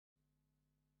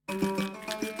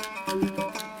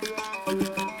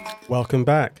Welcome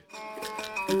back.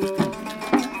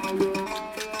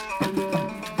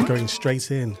 Going straight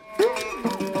in.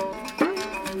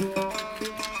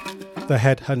 The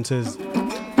Headhunters.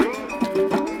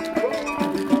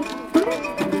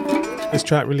 This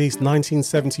track released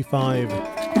 1975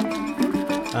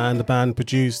 and the band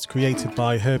produced, created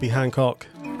by Herbie Hancock.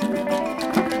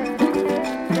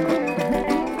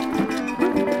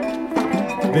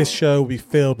 This show will be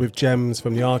filled with gems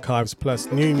from the archives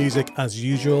plus new music as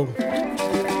usual.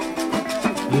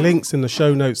 Links in the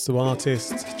show notes to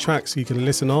artists, tracks you can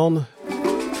listen on.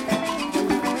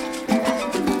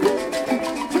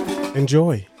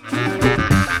 Enjoy.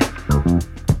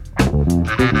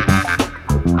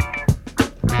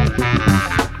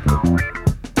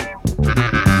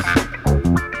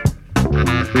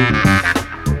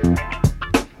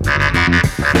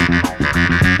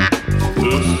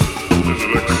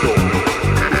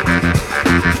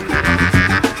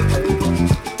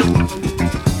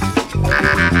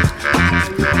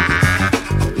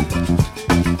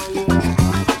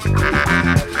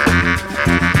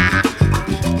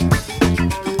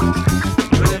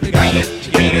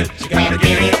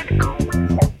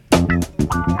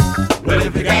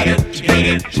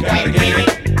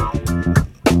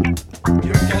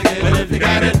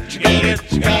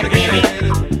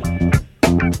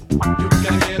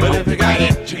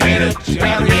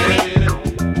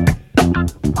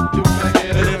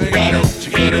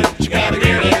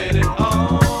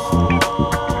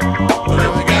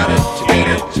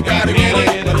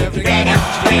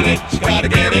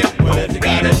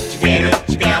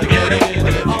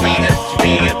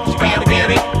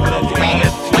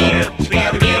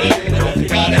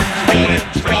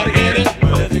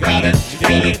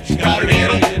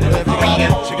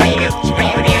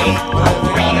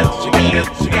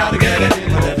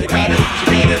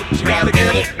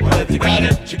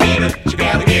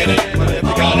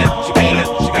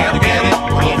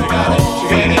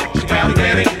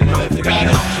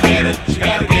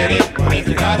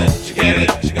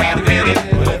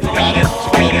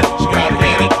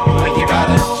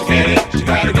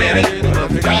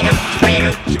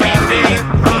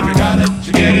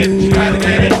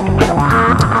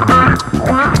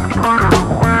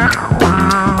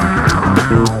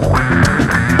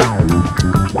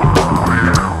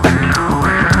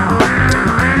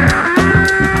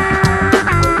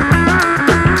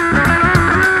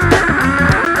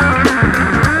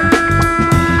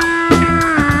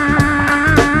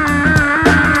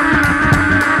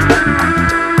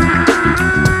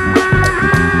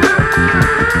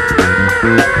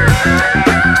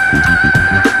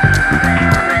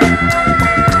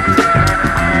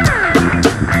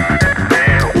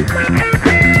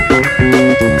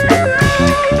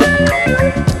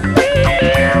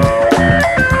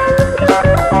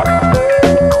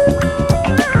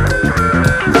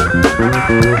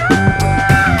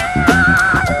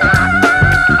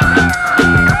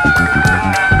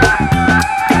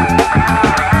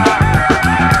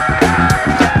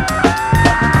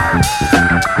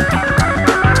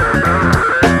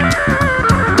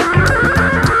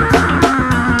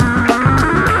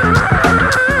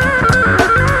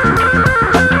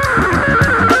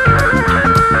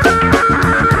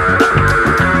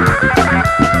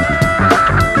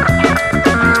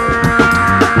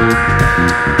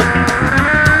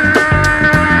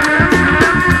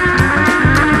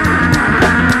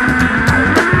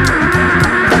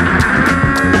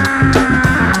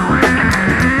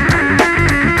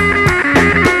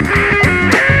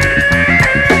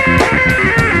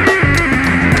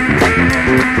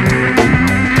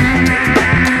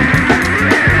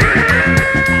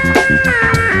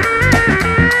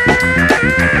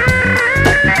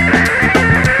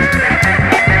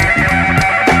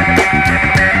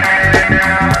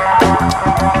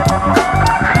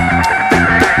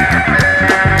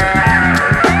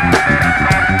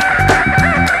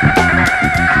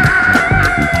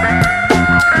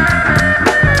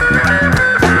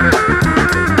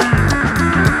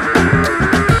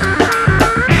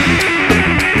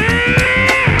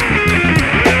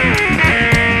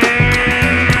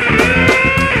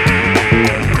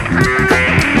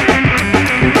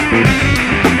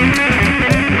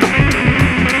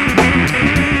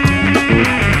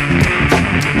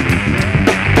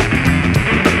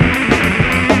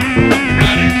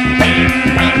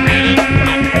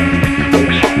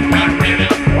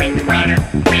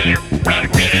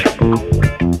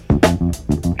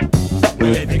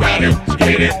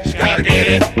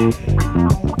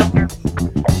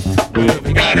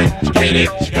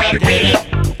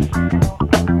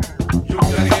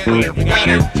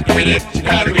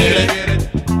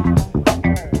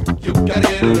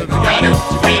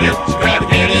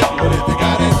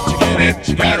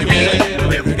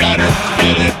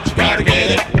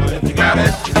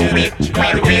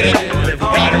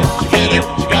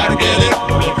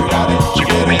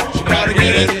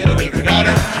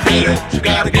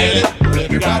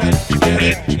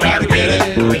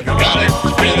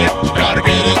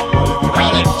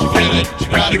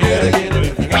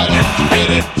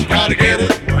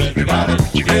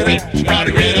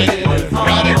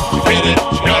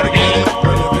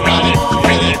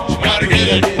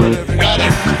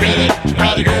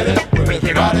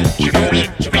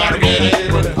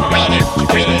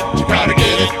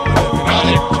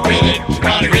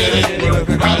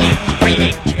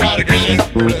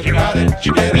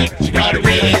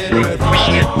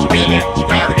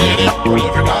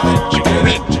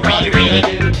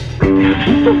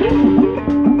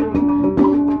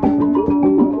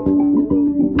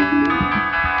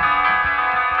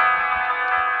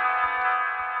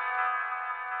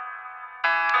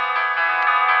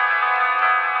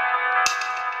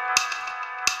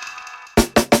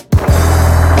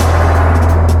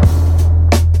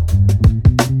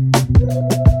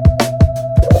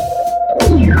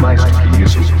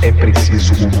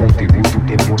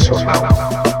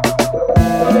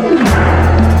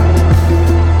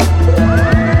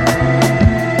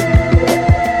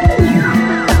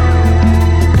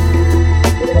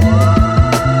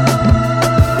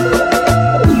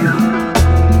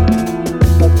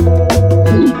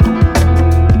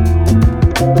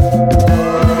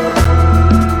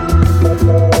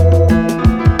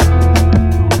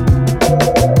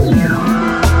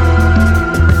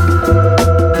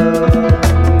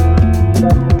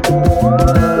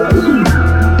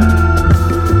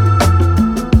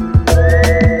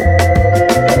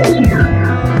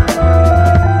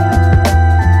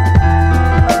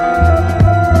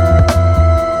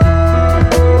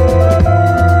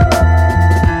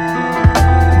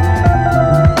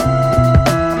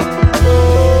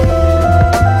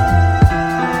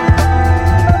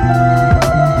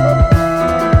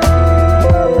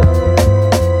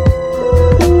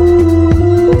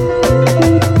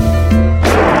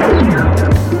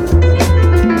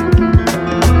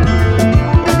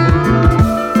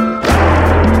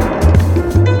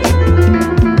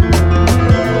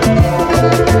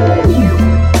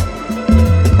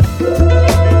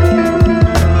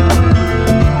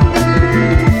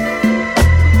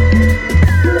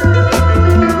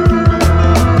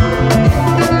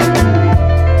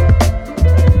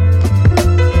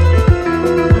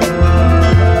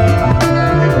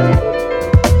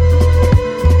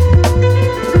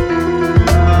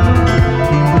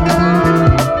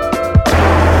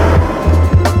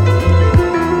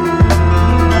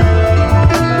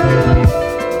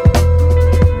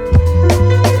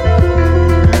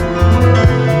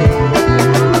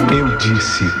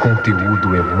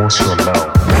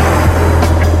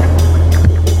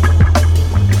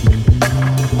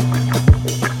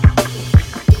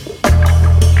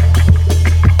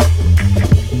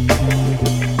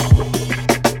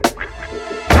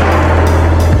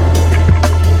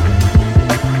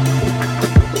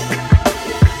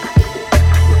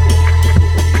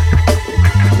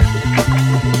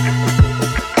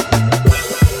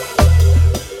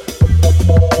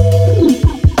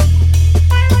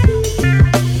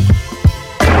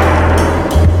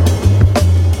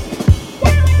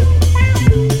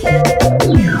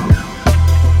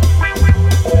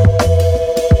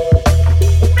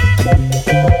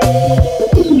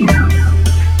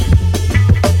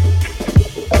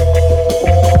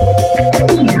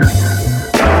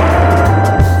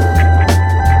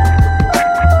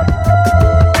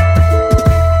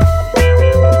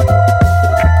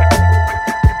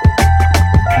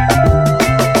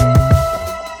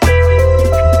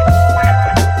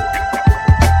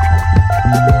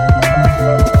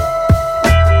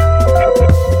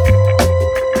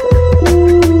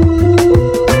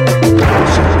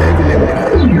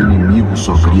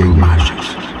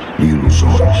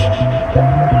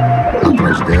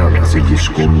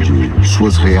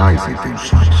 suas reais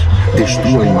intenções.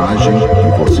 Destrua a imagem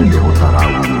e você derrotará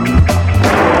o inimigo.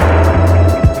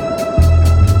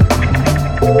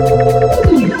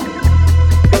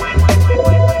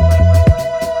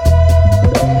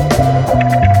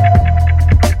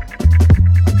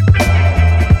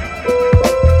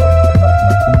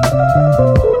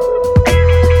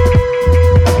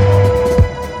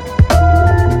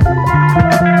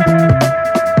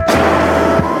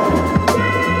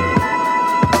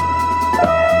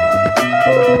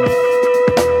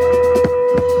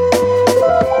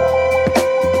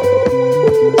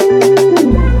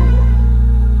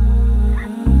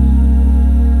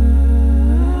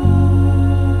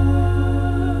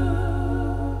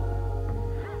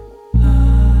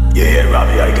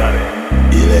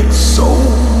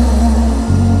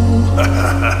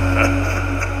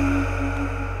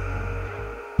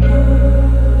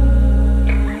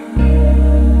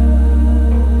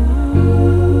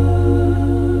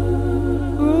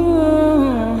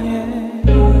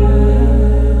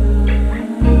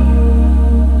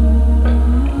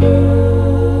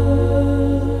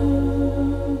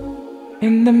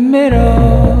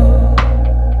 middle,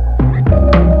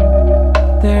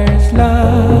 there's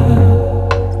love.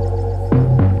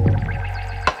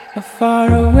 Far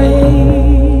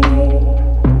away,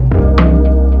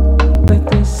 with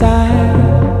desire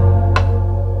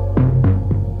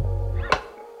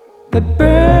that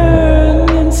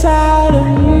burns inside of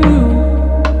you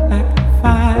like a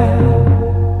fire.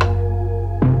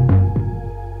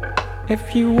 If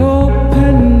you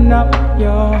open up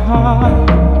your heart,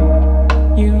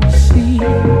 you see.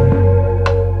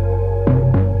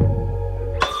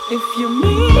 If you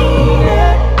mean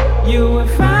it, you will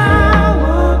find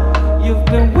what you've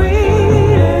been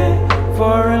waiting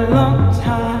for a long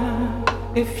time.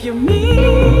 If you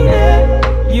mean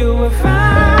it, you will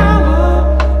find what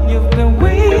you've been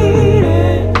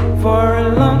waiting for a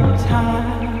long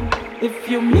time. If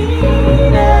you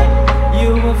mean it, you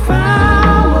will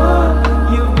find what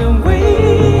you've been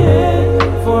waiting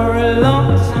for a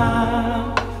long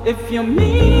time. If you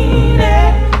mean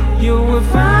it, you will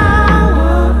find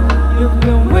what you've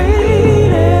been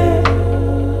waiting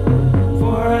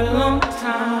for a long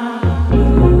time.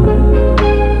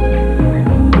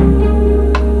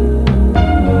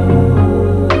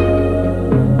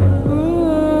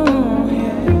 Ooh,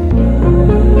 yeah.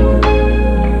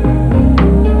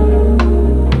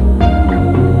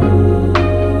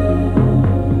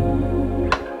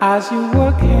 As you're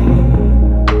walking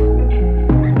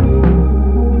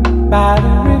by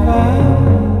the river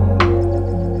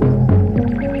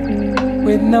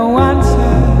with no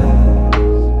answer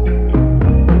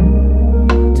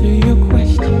to your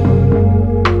question,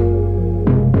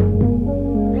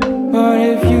 but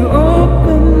if you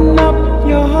open up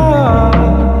your heart,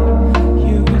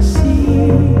 you will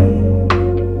see.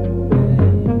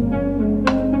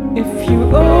 If you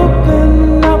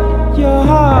open up your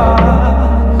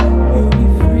heart, you'll be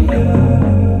free.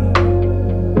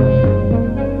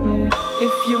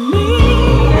 If you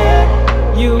mean it,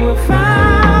 you will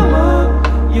find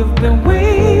what you've been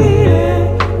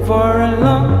waiting for a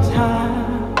long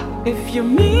time. If you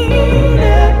mean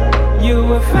it, you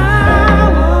will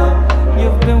find what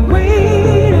you've been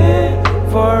waiting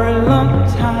for a long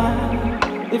time.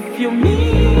 If you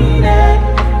mean it,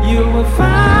 you will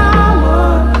find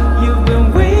what you've been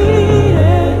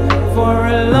waiting for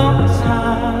a long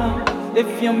time.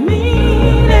 If you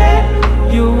mean it,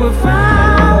 you will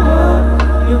find what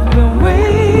you've been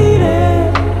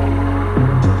waiting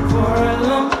for a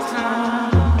long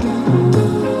time.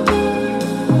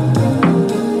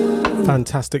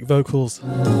 Fantastic vocals.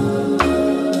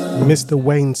 Mr.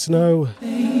 Wayne Snow.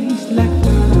 Things let go.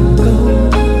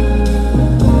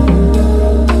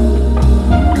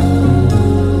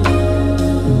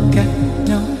 Got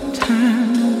no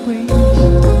time to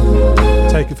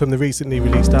waste. Taken from the recently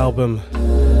released album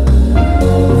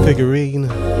Figurine.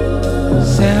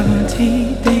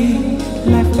 70 days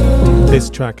left to This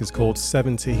track is called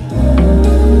 70.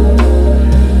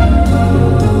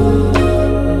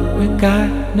 we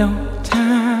got no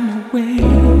time to waste.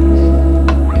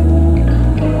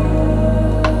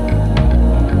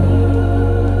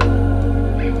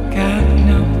 Got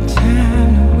no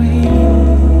time to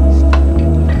waste.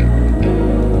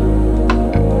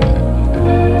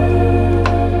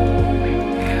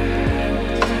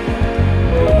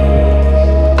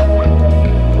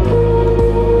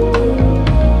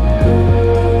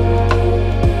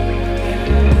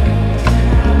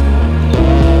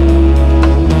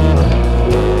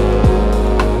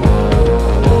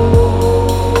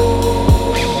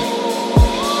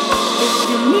 If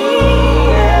you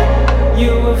need it,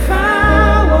 you will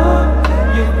find what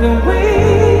you've been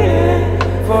waiting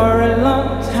for a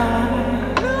long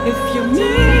time. If you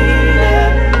need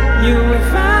it, you will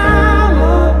find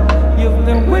what you've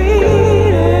been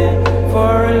waiting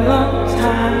for a long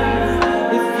time.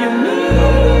 If you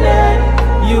need it,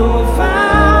 you will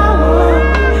find what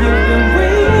you've been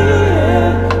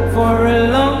waiting for a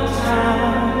long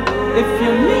time. If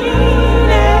you need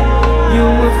it, you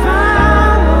will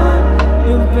find what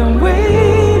you've been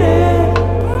waiting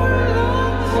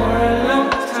for a long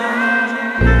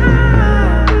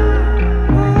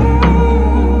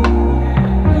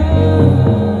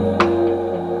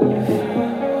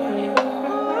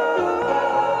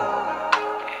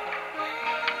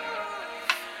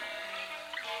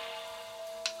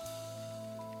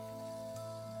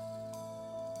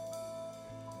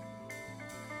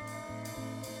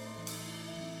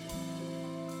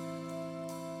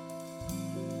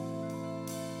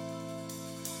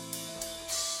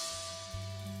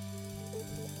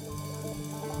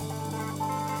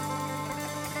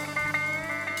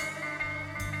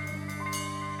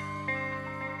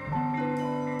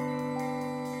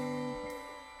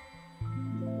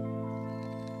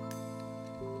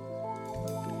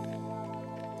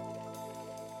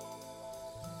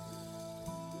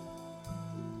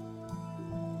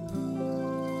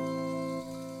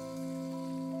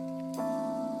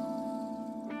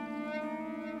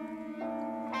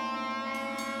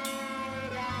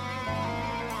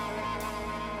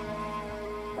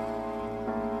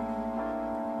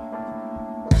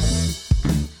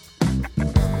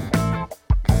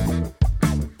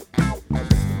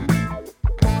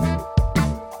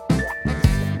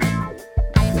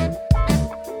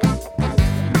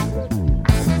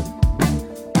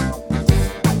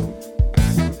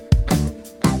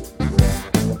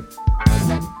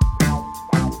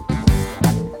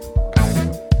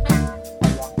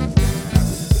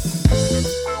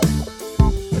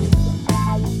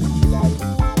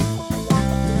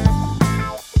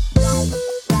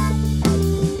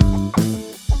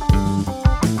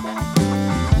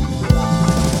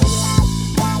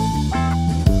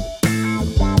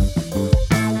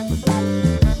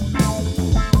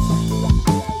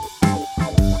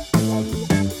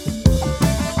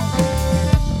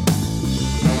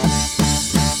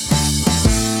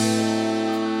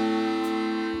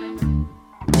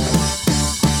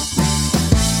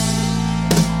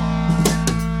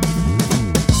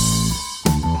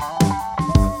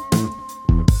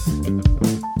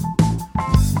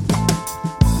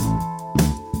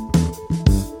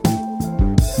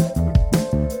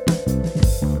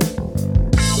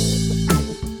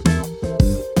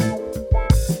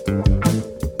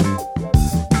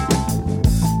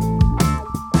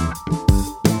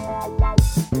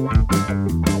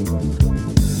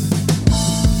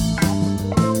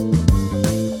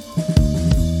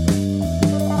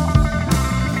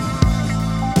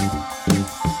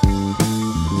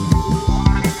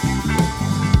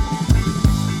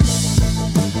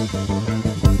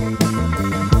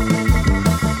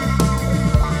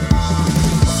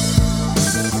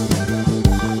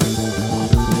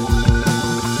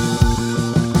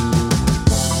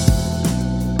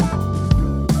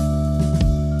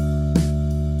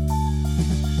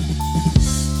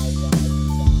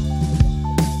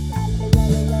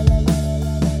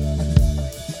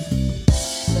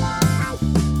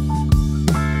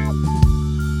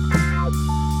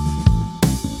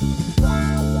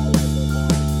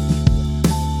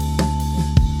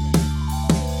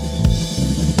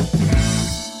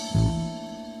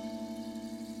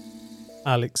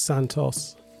Alex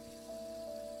Santos.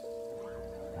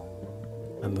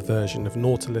 And the version of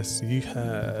Nautilus,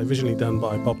 originally done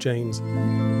by Bob James.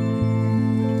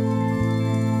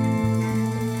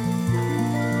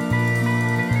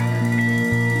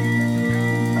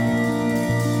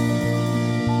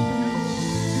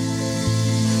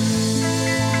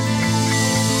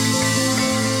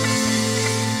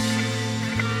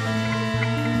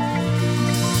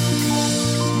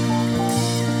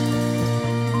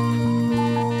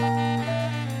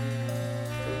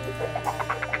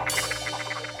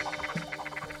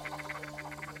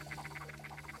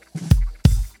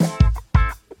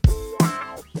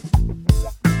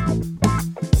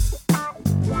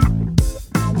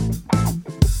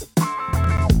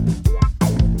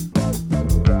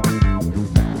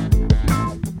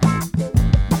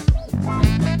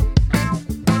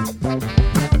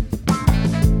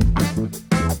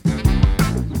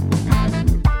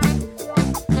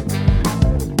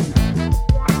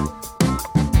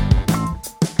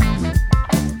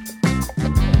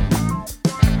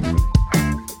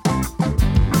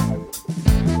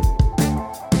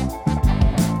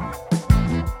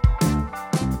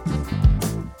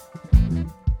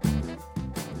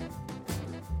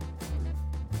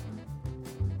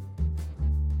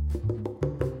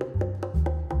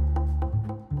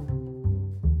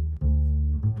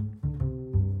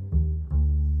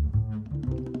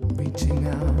 Reaching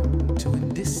out to a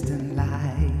distant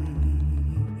light.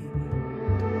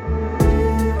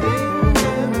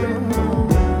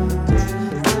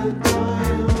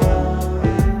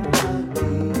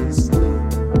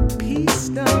 Peace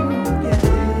done, yeah.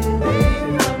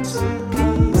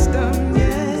 Peace done,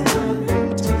 yeah.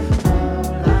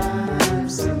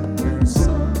 Lives in the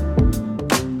soul.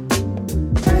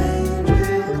 Change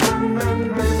will come and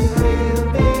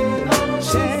we'll be on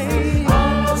change.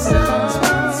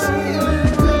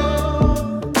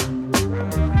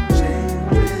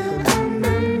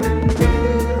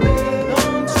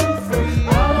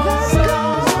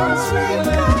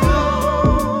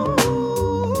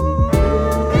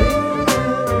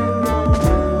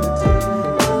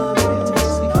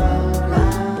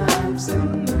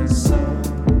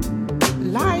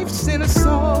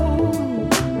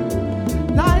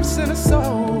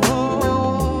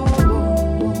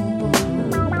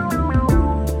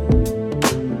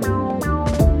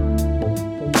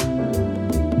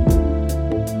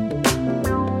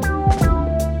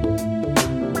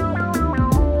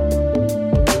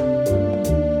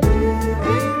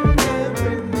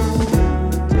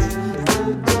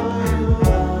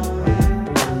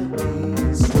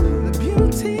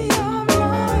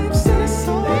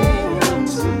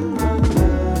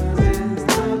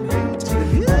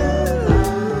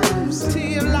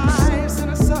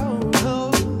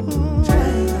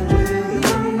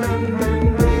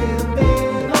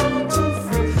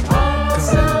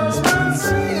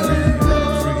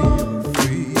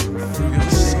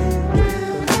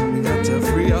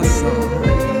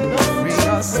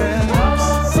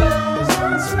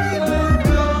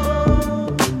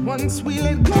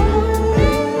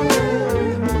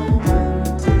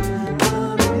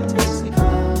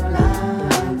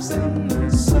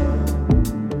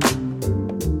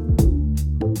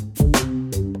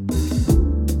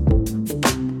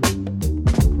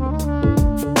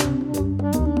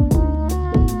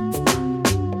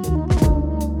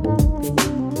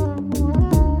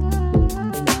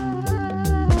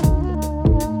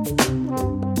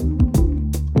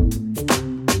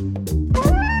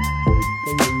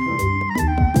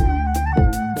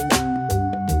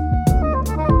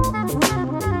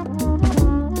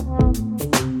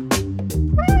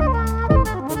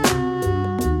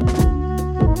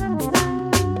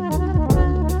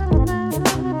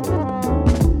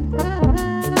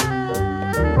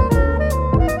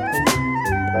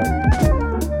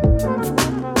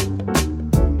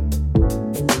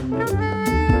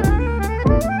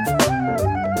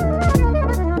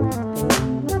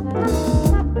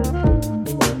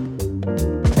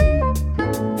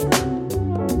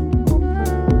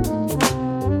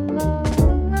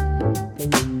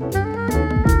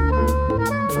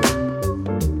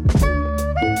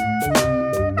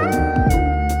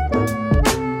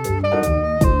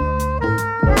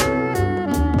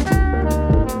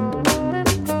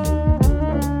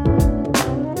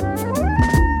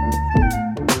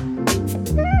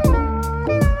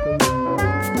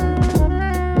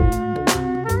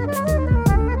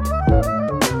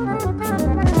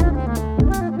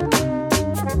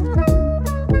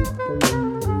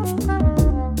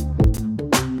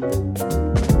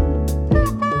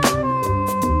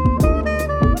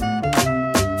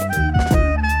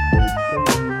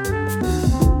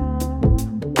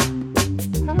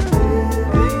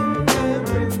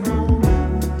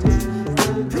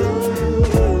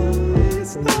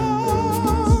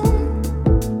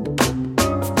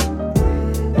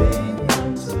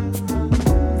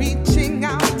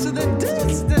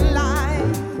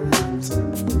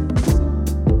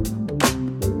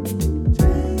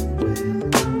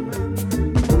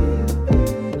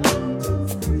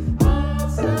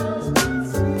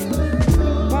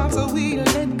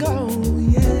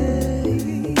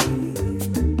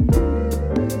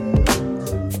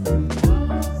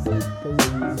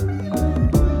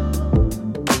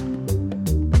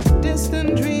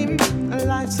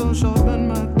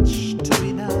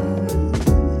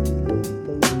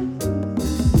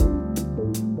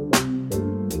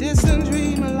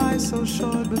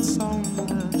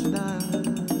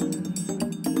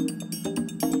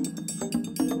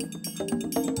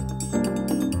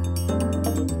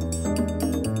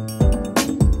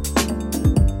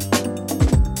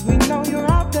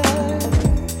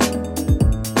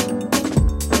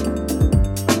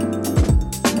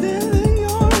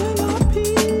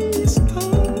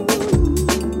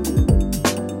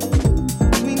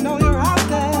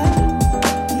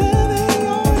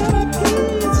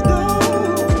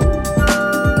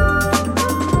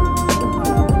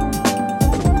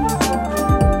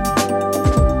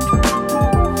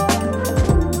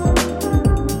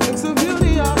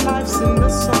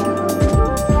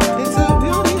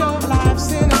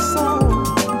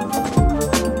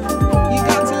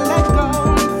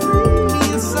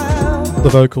 The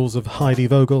vocals of Heidi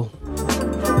Vogel.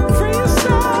 Free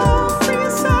yourself, free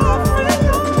yourself, free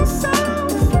yourself.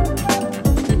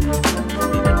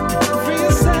 Free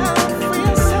yourself, free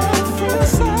yourself, free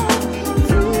yourself,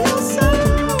 free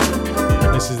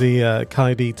yourself. This is the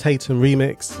Kaidi Tatum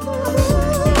remix.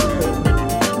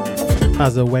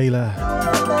 As a Whaler.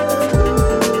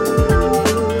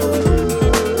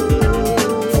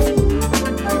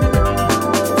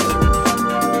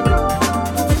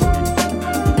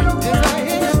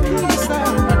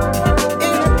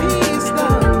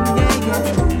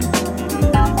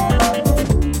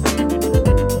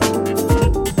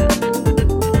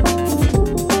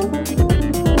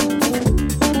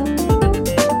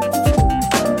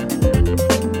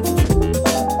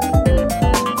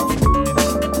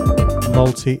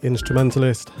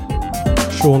 Multi-instrumentalist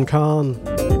Sean Khan.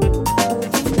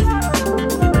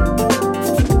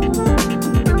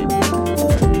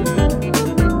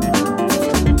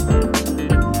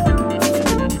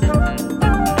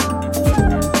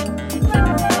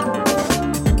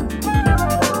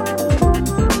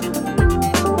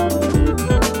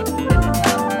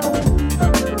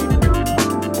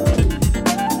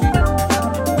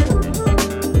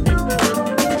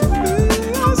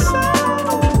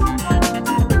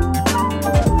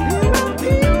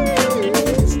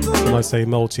 Say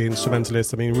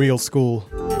multi-instrumentalist, I mean real school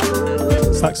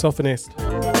saxophonist,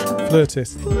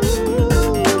 flautist.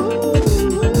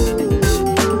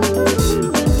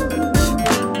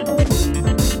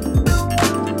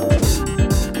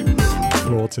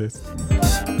 Flautist.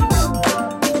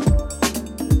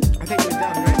 I think we're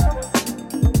done, right?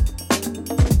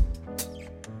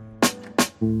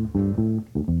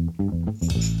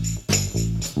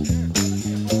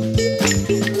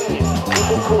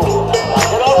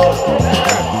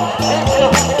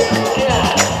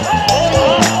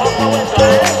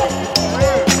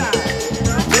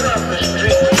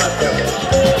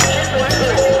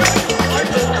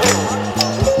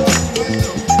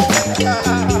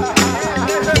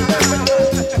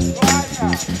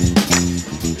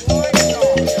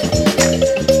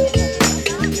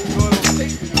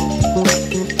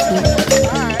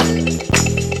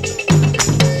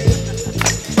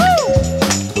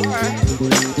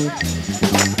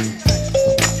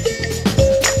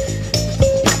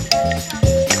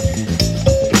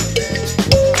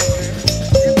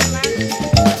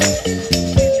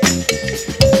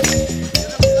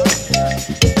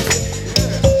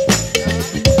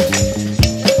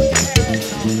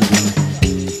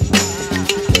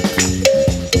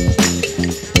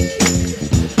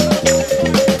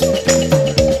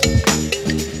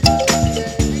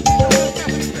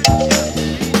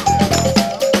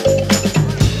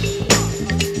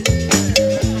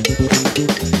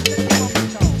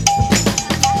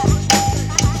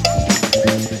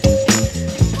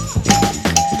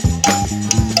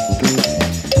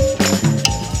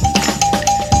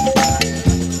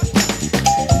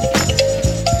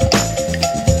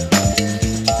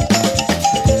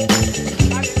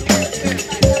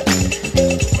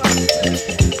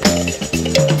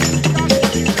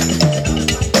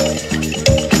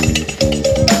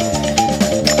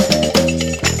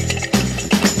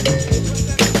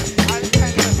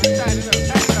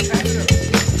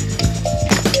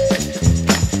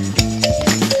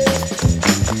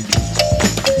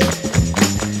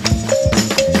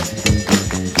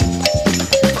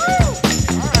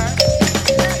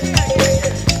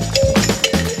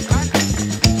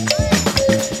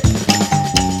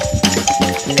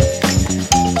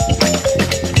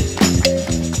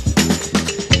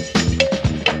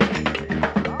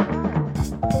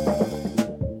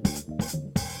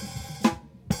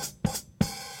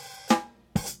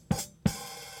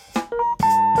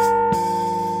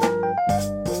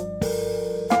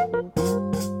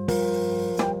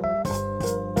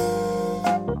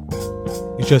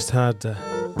 Just had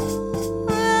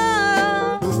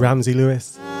Ramsey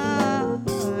Lewis.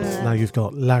 Now you've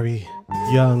got Larry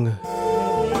Young.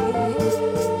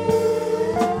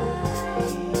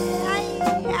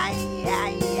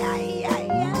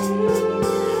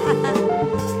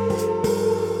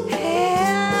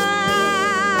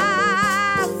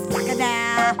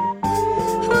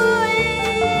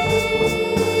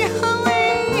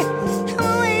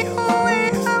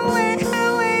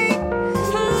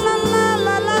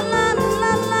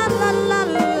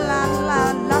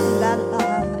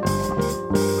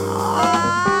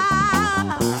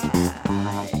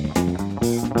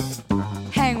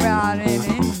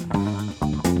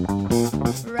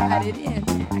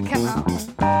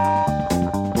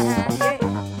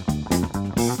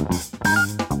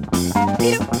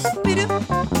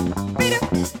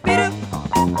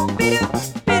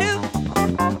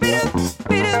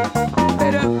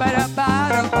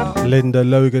 Linda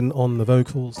Logan on the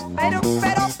vocals.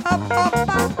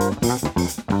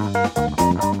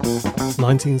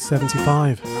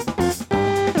 1975.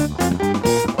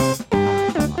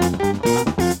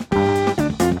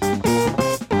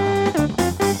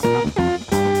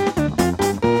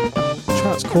 The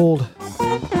track's called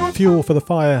Fuel for the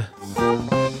Fire.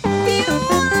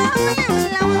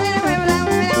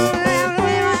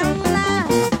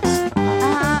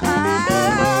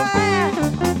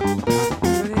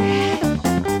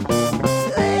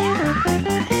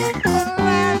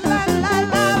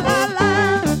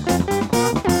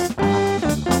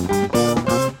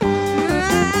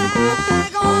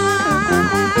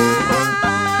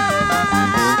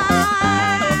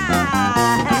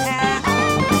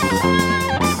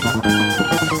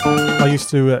 I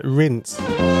used to rinse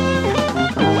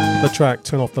the track,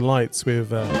 turn off the lights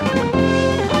with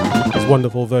this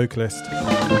wonderful vocalist.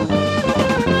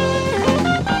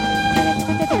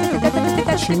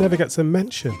 She never gets a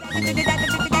mention.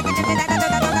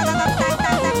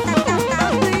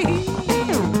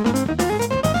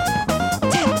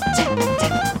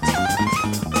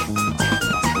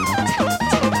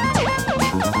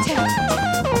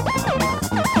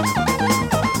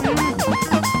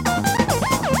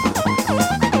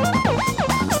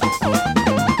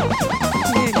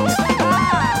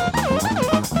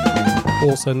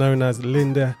 Also known as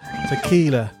Linda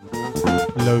Tequila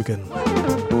Logan.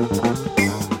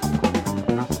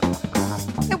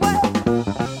 Hey, what?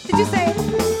 Did you say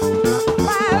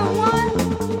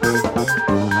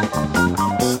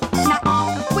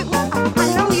 5-1? Wait, I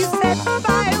know you said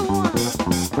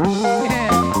 5-1.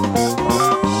 Yeah.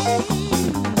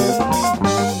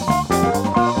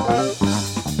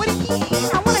 What again?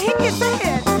 I want to hear you say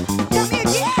it. Tell me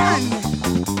again.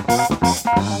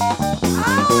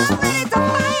 Oh, I'm ready to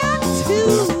fire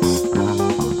too.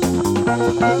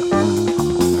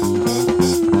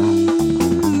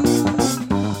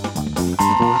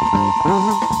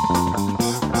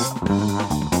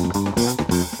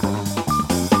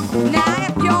 Now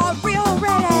if you're real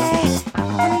ready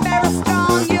and very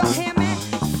strong, you'll hear me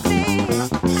sing.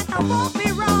 I won't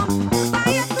be wrong.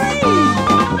 Fire 3.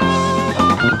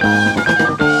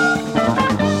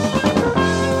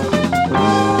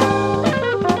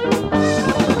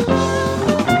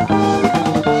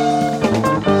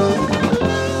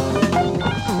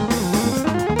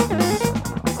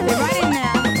 Stay right in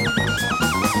there.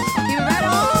 Keep it right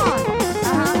on.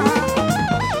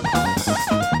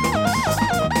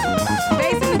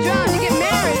 Bass and the drums, you get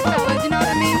married, fellas, you know what I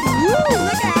mean? Woo,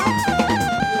 look out.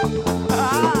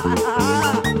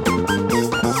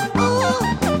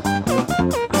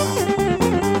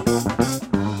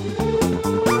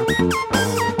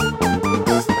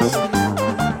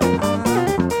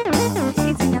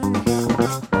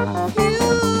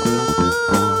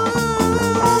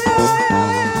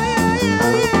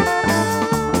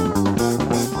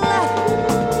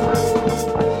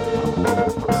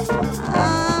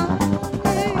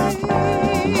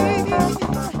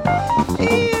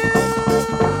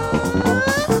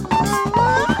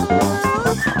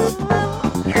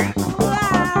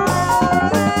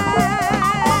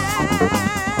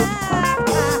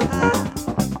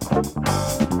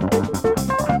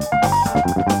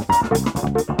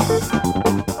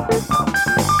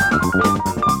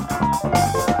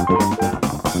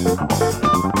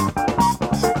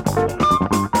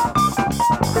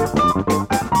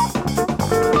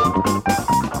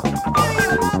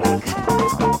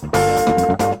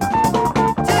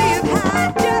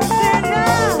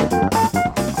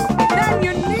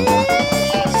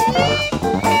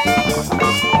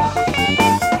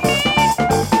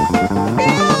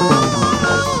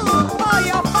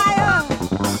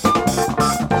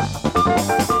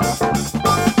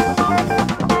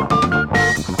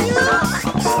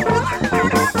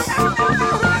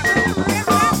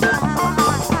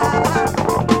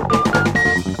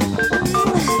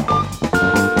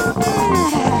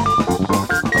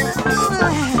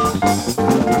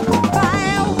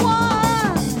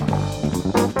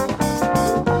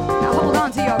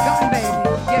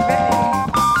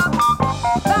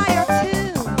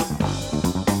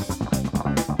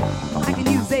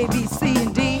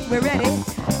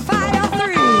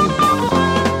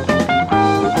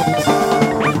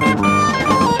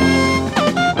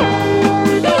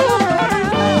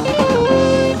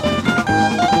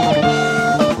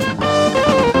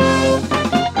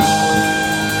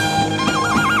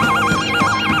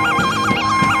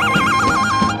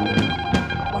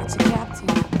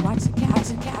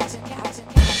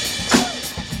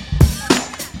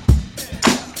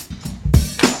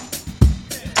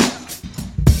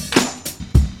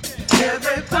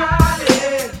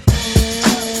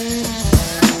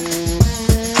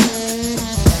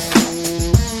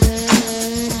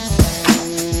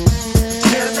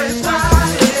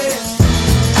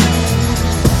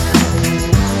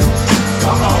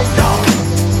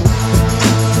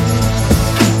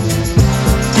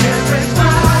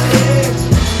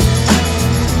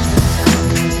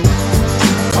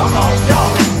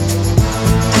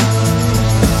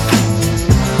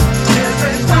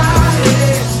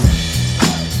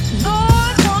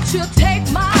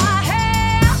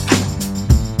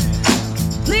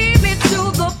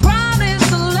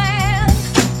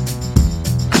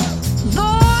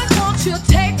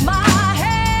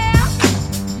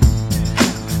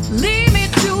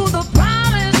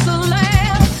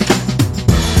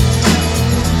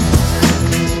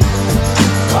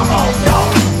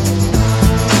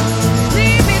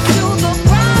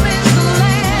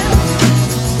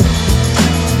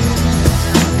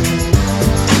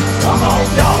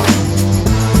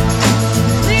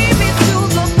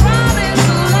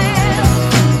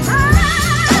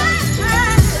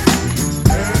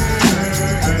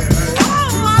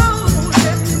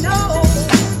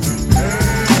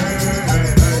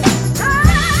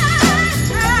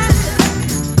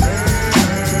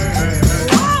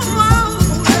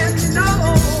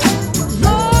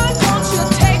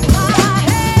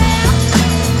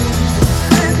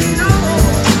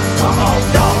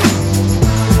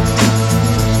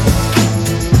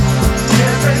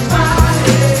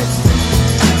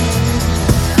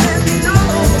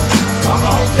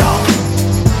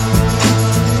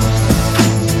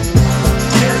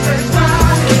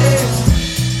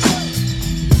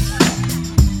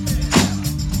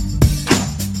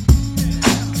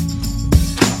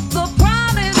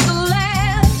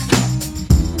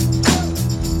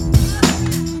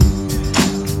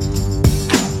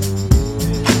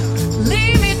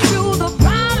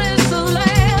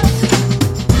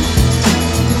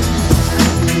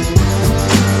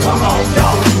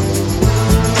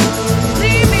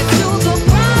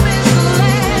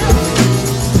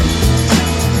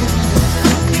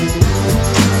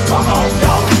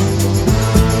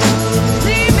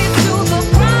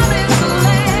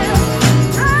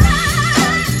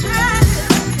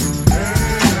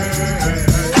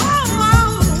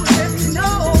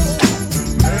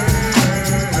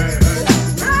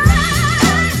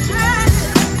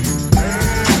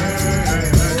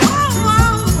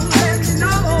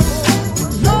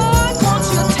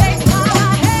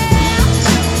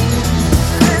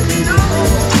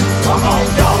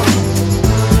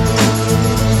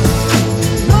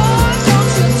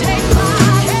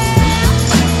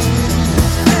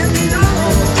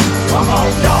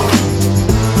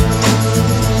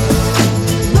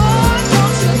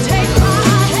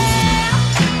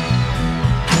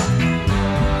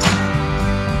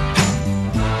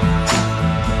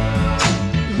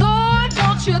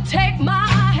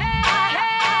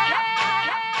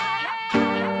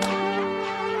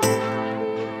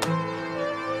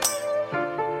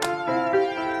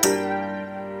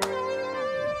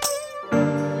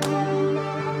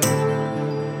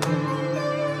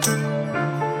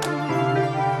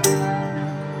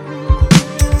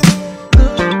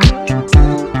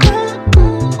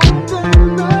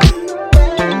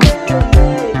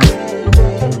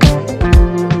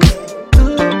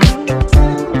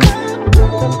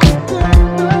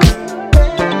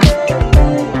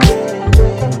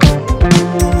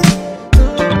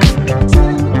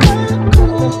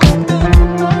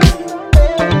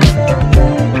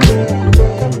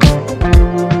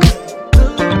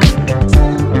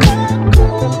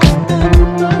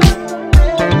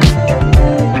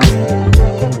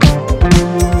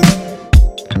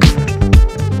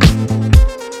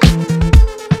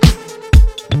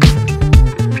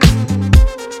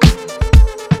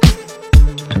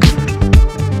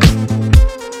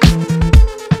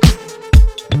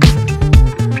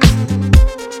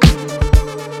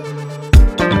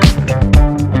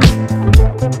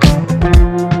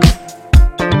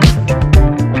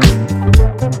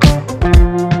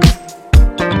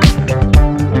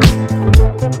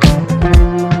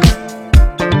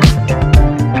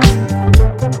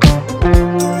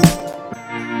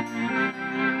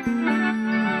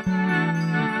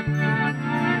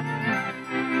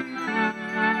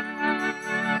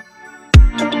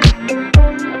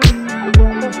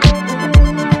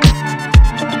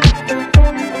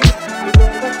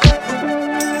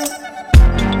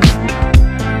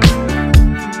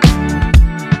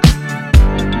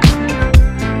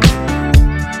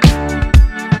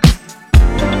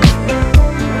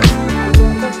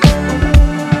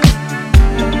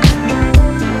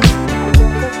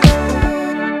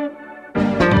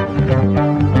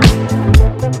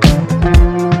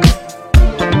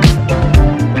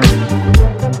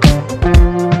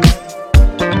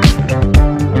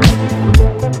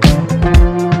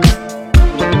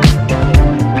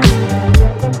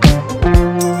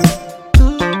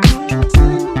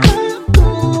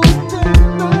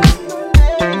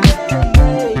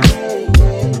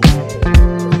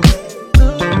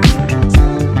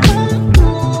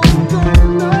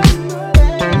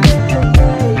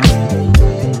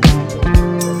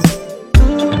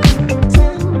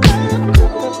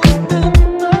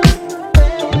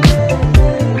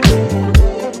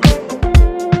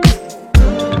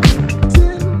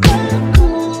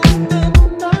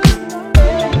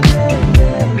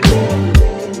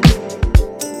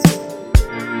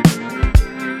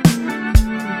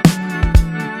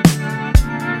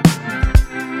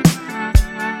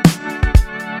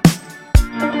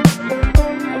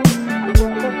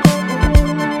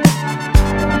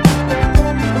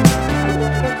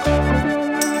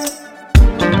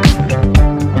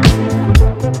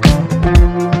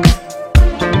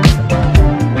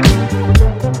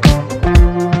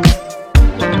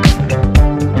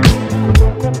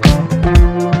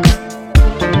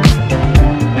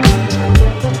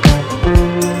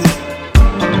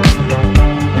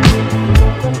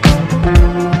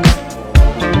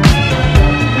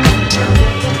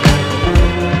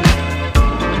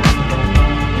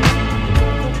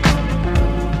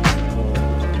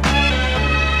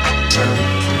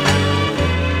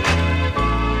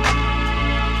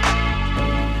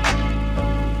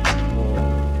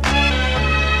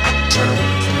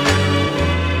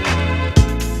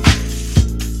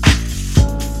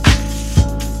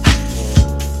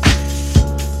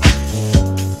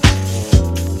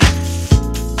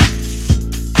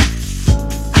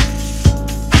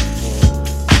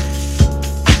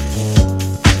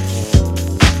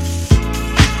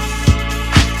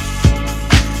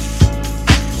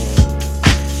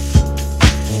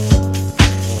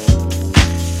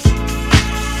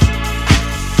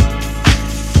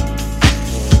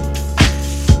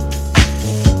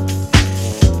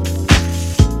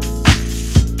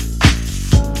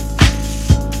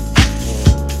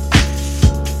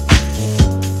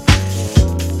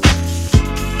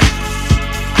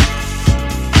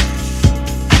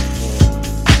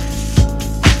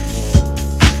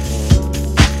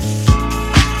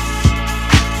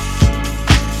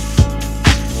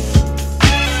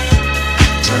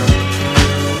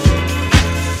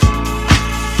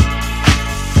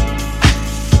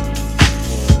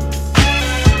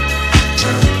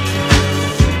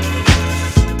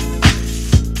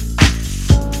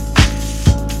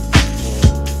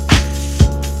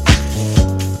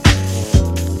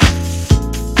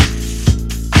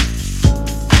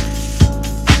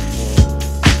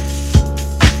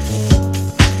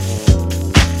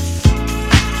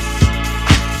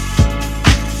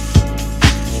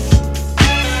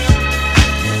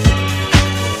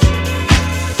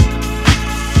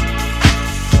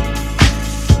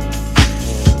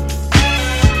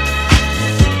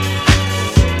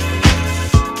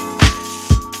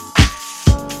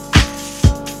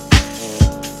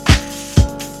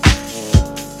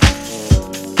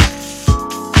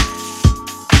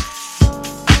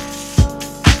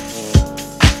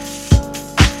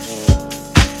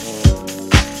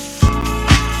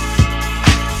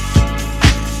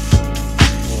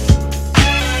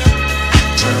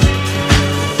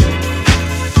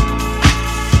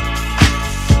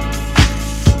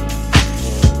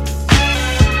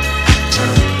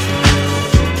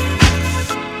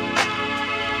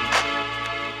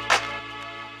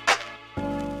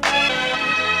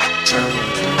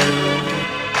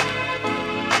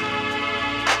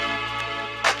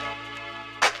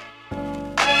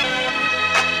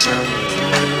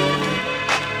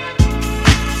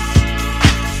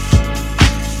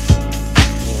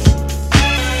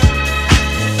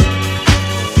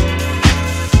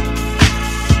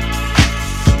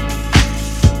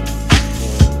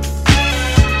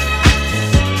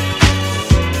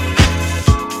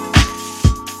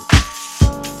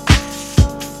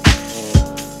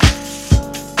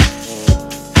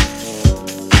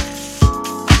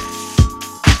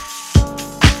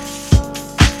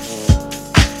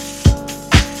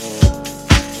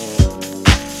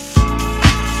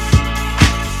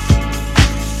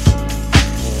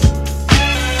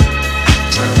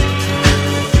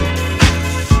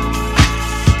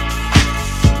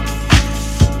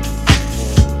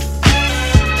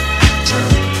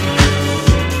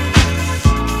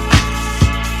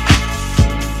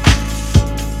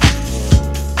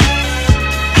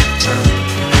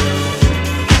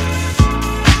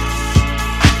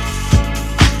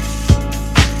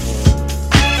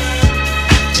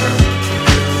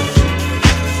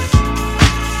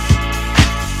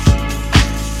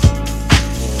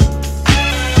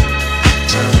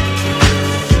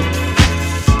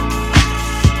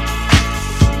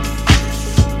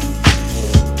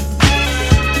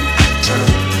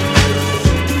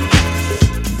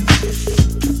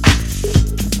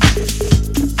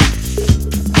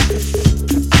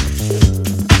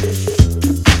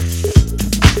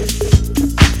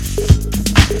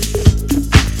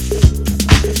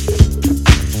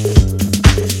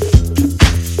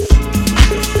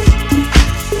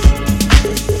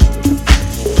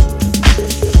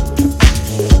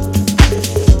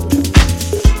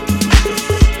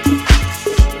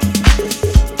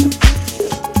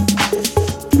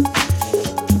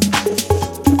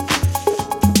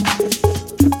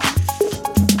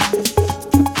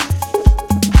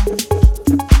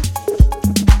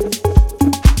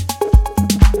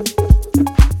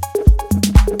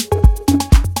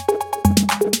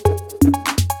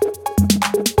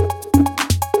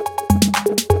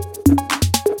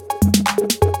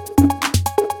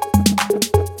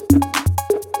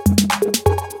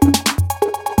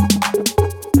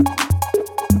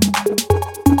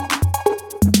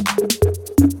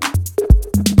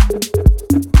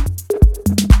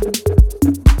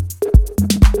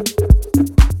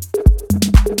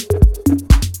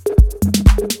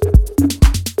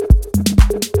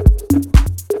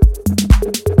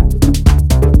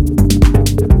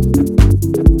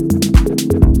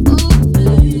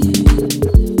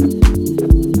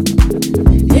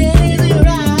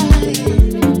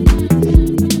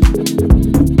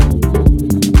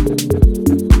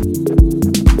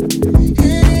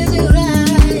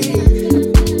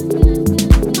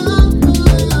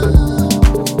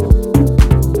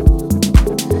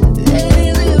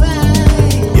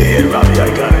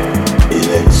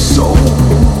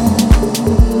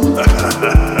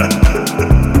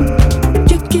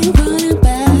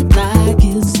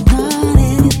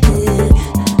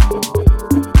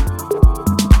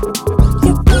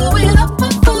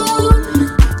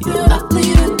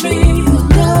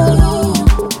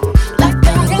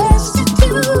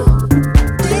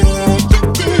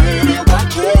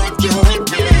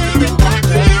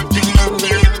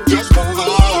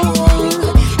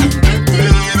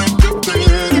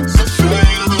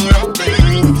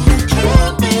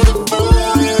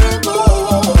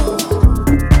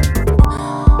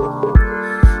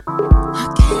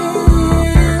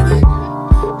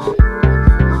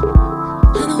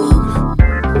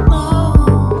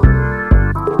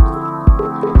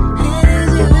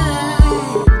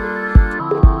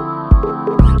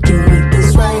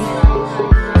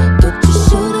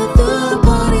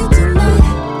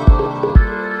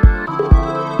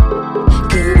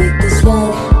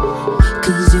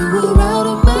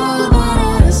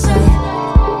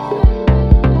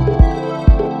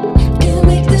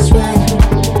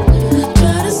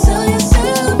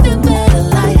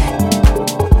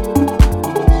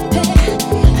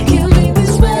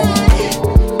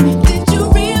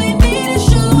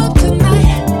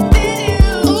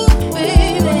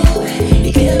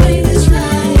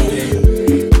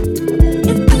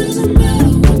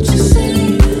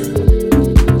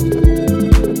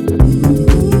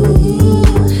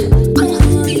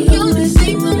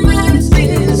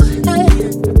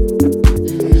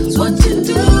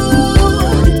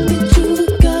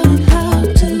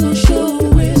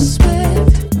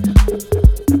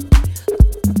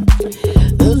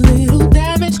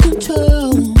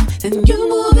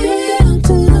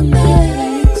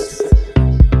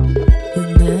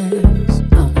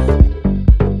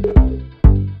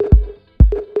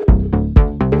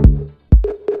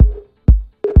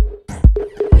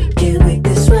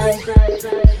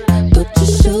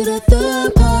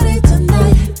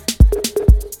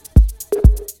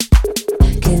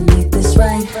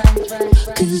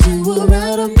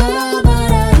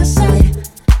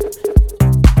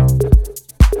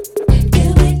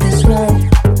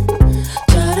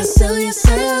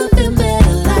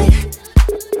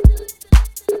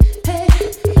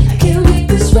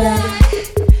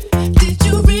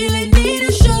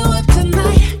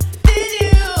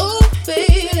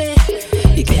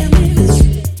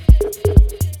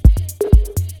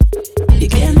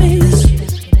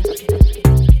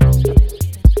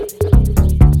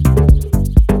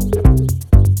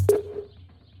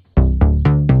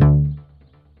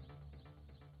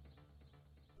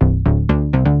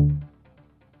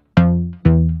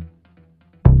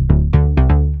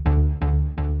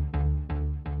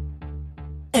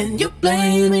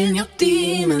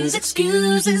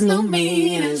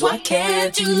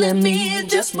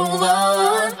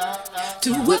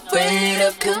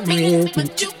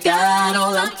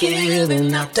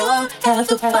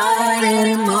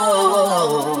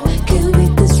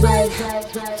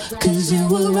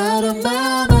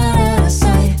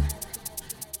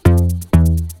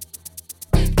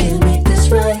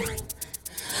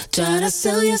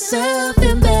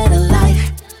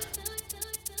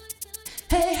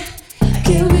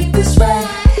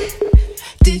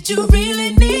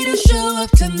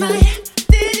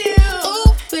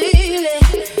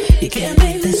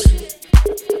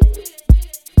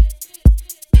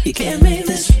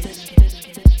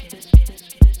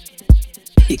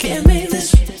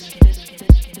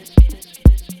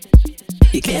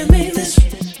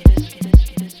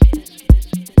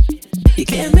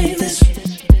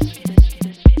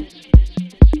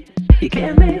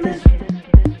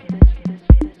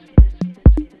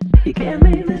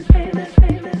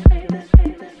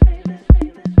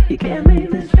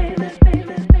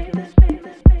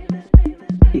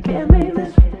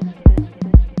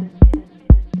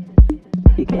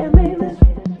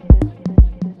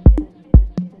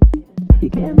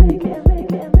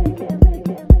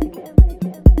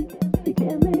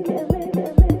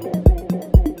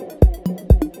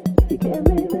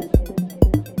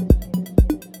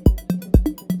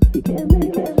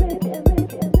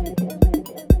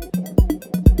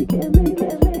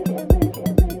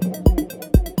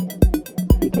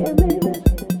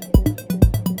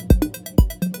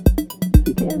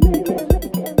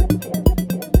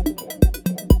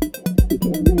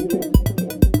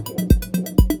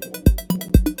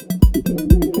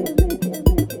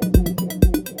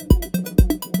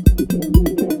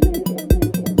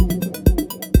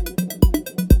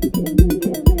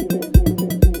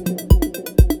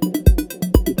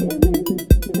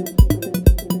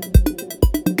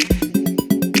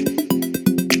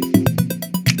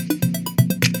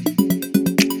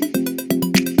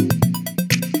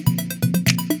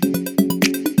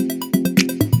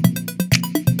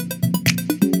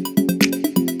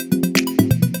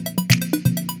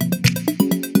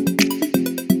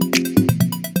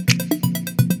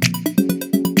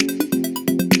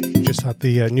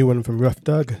 The new one from Rough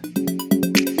Doug,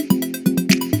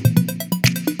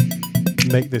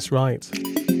 Make This Right.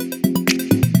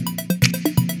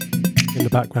 In the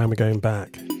background we're going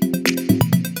back.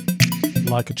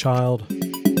 Like a Child,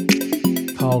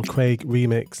 Carl Craig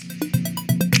remix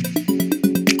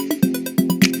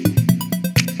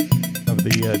of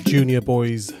the Junior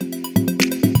Boys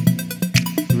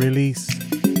release.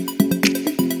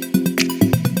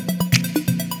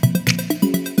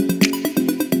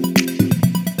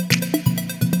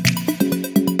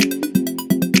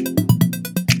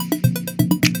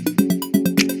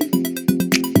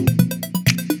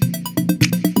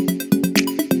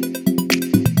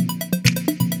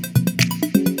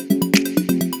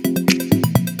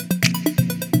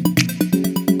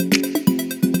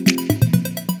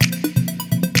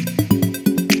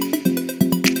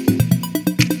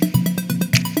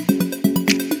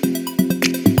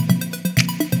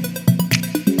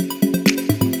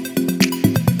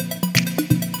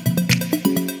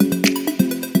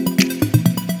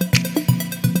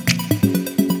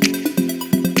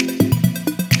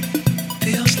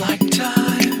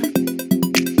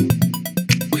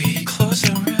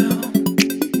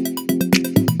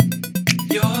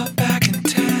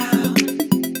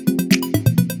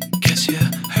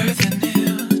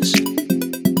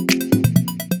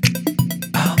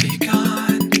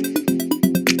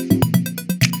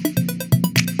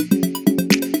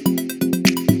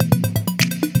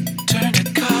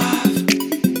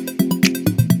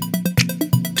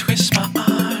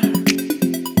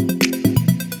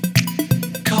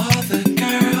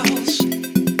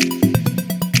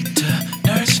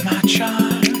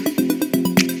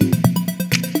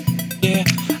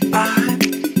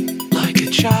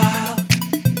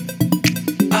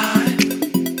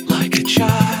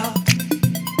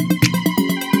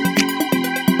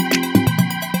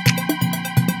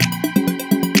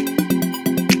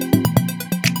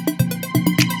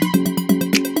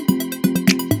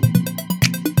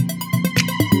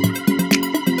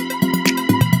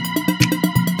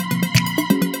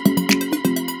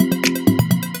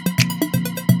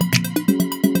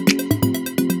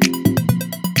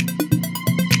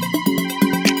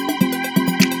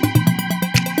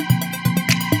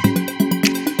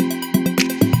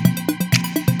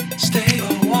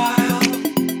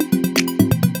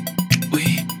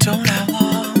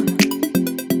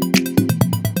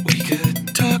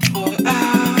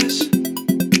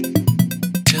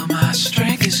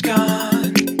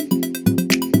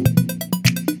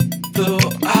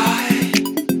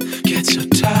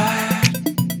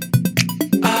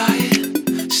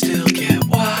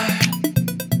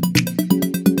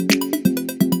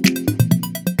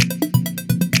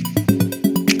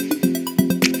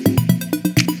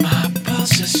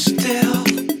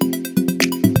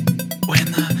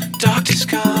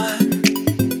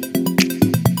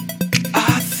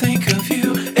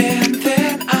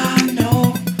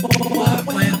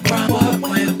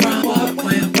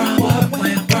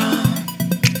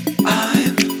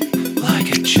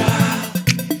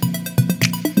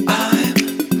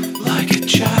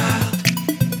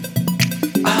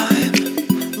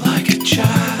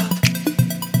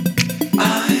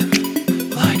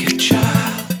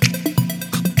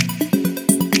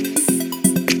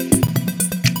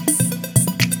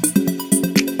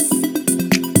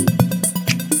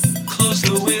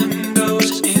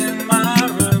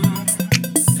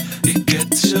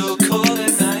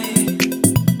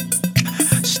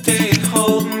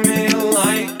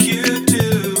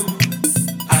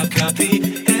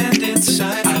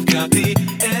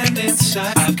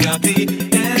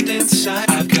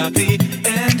 the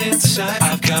end inside.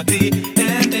 I've got the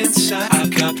end inside.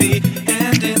 I've got the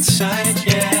end inside,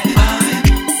 yeah. I'm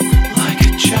like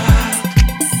a child.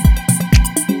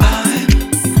 I'm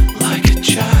like a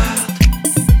child.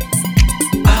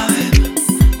 I'm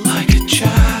like a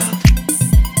child.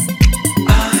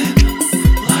 I'm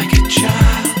like a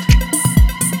child.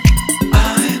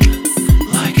 I'm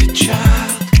like a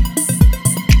child.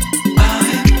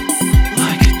 I'm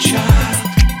like a child.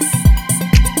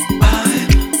 I'm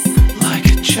like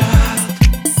a child.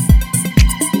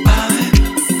 I'm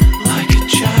like a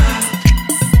child.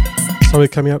 So we're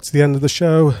coming up to the end of the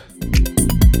show.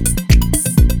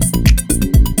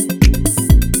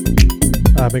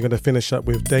 We're going to finish up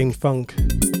with Dane Funk.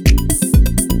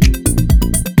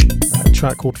 A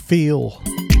track called Feel.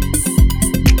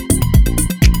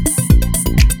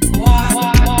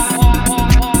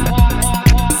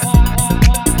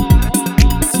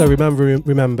 So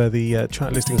remember the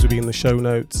track listings will be in the show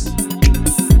notes.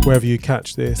 Wherever you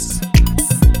catch this.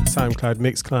 SoundCloud,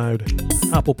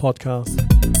 Mixcloud, Apple Podcasts.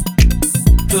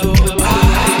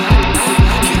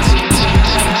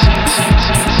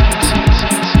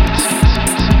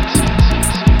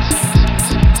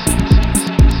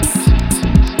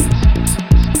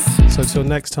 So till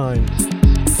next time.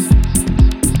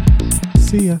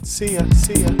 See ya, see ya,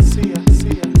 see ya, see ya, see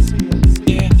ya, see ya,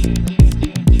 see ya.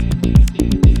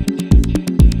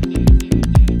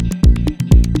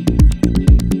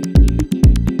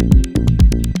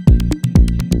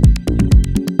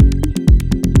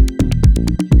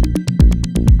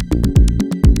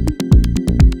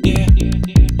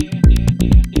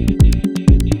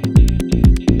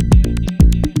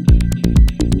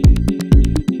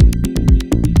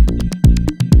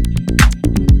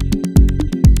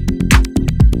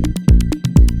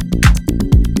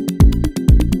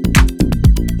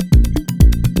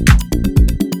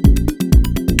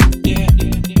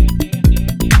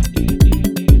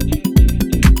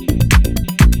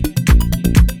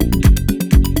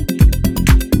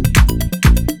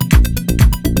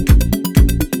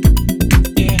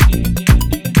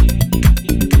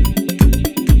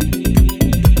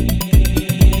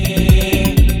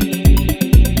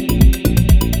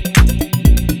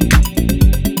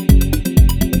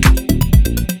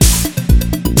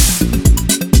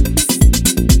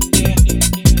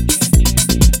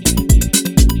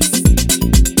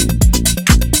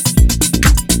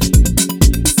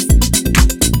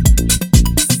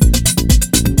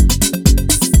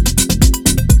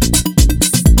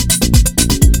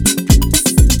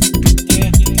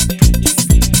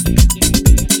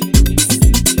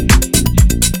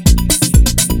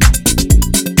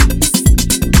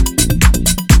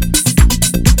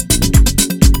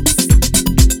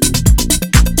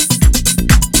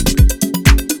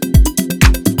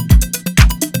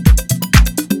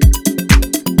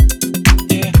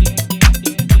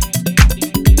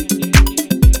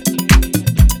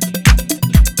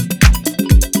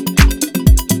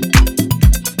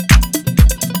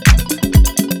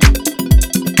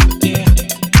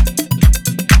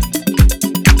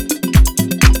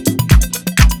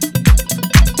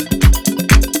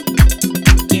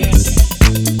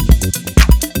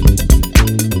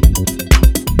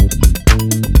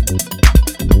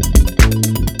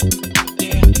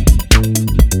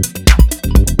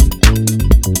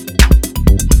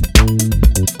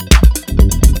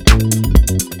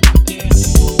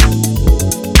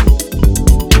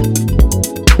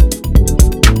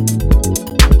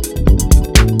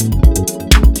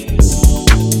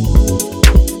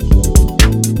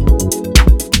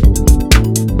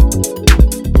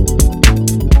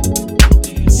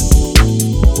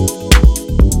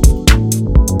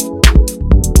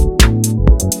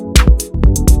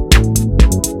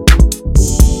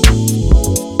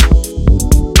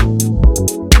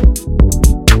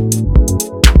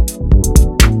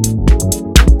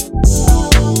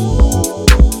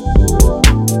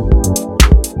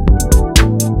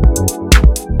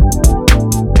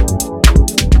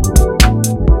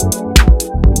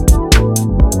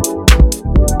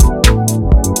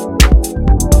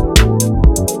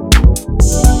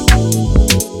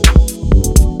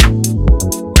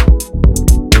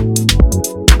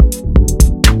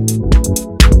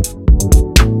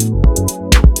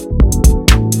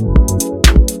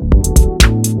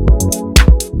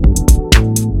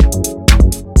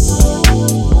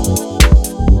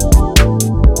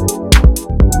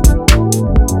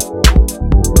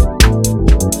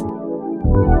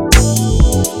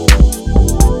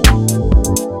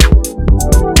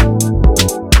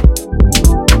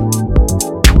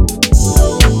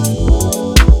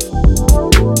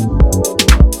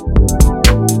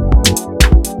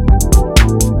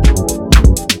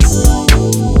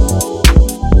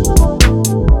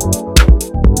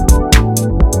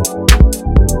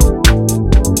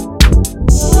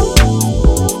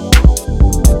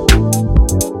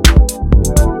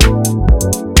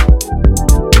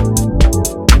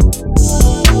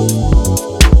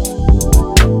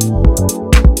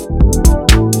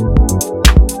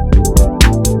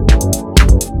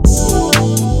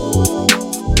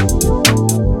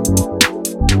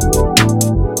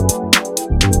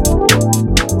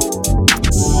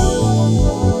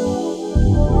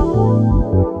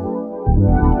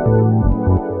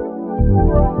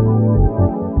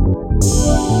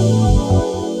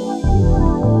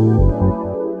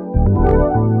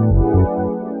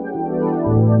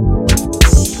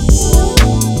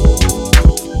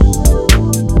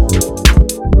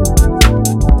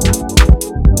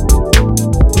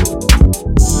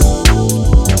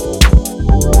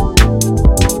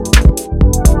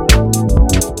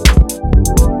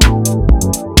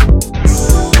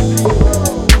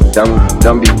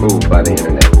 Don't be fooled by the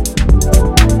internet.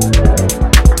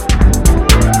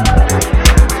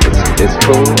 It's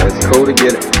cool to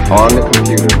get on the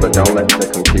computer, but don't let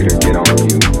the computer get on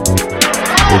you.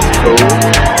 It's cool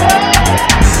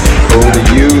to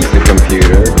use the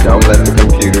computer, don't let the